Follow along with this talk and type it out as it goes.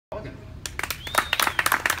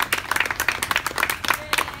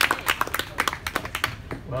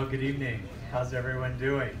Hello, good evening. How's everyone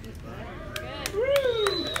doing?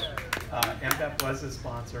 Good. MBEP was a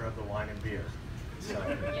sponsor of the wine and beer. So.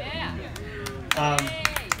 Yeah.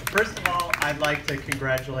 First of all, I'd like to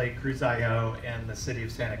congratulate Cruz.io and the City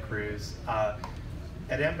of Santa Cruz. At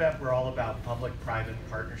MBEP, we're all about public-private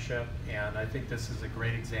partnership, and I think this is a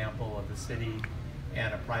great example of the city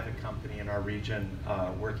and a private company in our region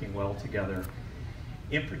working well together.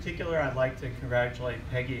 In particular, I'd like to congratulate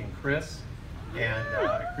Peggy and Chris and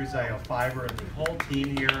Cruz.io Fiber and the whole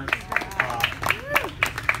team here.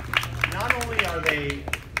 Not only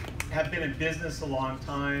have been in business a long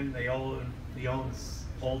time, they own the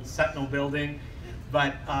old Sentinel building,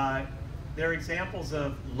 but they're examples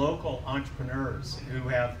of local entrepreneurs who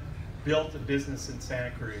have built a business in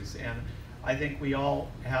Santa Cruz. And I think we all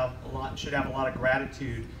should have a lot of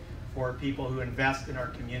gratitude for people who invest in our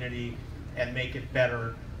community and make it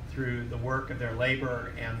better through the work of their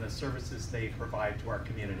labor and the services they provide to our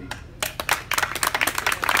community.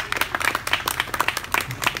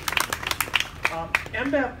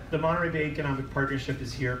 MBEP, the Monterey Bay Economic Partnership,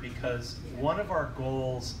 is here because one of our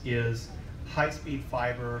goals is high-speed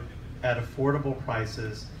fiber at affordable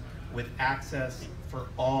prices with access for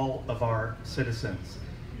all of our citizens.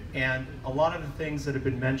 And a lot of the things that have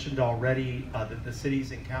been mentioned already that the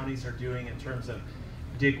cities and counties are doing in terms of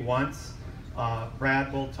dig once.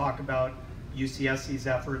 Brad will talk about UCSC's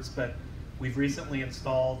efforts, but we've recently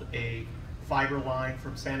installed a fiber line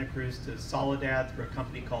from Santa Cruz to Soledad through a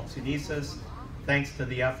company called Sunesis, thanks to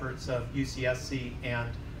the efforts of UCSC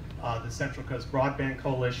and the Central Coast Broadband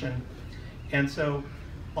Coalition. And so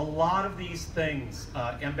a lot of these things,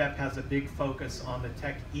 MBEP has a big focus on the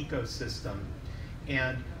tech ecosystem.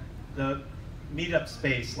 And the meetup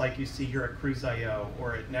space, like you see here at Cruz.io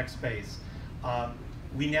or at NextSpace,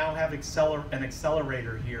 we now have an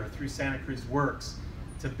accelerator here through Santa Cruz Works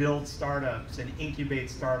to build startups and incubate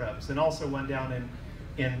startups, and also one down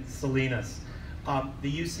in Salinas.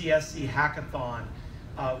 The UCSC Hackathon,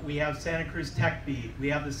 we have Santa Cruz Tech Beat, we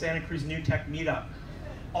have the Santa Cruz New Tech Meetup.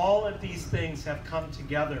 All of these things have come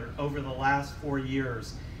together over the last 4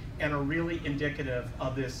 years and are really indicative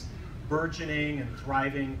of this burgeoning and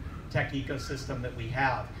thriving tech ecosystem that we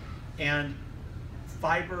have. And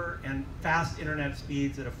fiber and fast internet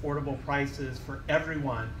speeds at affordable prices for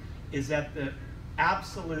everyone is at the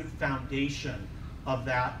absolute foundation of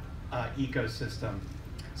that ecosystem.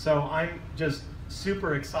 So I'm just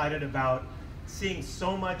super excited about seeing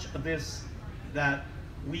so much of this that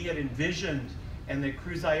we had envisioned and that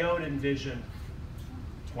Cruz.io had envisioned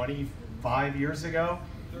 25 years ago,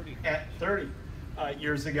 30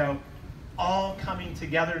 years ago, all coming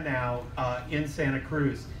together now in Santa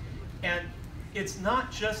Cruz. And it's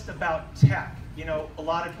not just about tech. You know, a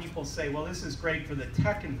lot of people say, well, this is great for the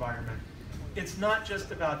tech environment. It's not just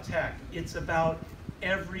about tech. It's about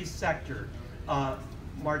every sector.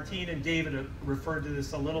 Martine and David have referred to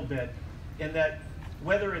this a little bit, in that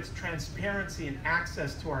whether it's transparency and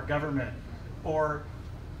access to our government, or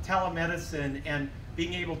telemedicine and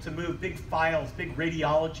being able to move big files, big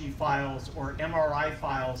radiology files or MRI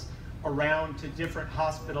files around to different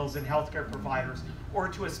hospitals and healthcare providers, or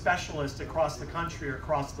to a specialist across the country or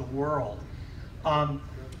across the world.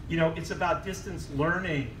 You know, it's about distance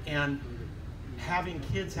learning and having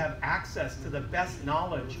kids have access to the best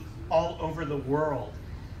knowledge all over the world.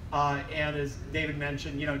 And as David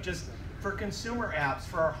mentioned, you know, just for consumer apps,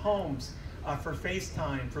 for our homes, for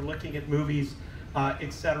FaceTime, for looking at movies,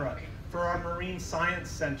 etc. For our marine science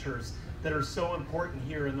centers that are so important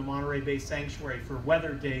here in the Monterey Bay Sanctuary, for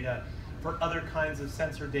weather data, for other kinds of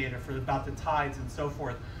sensor data, for about the tides and so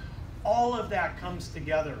forth. All of that comes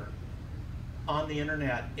together on the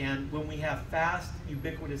internet, and when we have fast,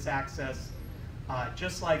 ubiquitous access,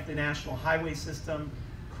 just like the National Highway System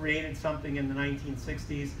created something in the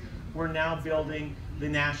 1960s, we're now building the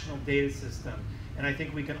National Data System. And I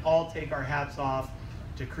think we can all take our hats off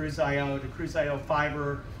to Cruz.io, to Cruz.io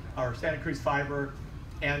Fiber, or Santa Cruz Fiber,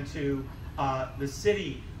 and to the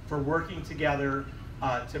city for working together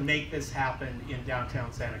to make this happen in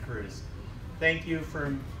downtown Santa Cruz. Thank you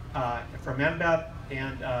from MBEP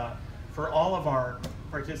and for all of our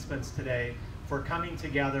participants today for coming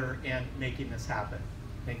together and making this happen.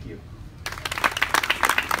 Thank you.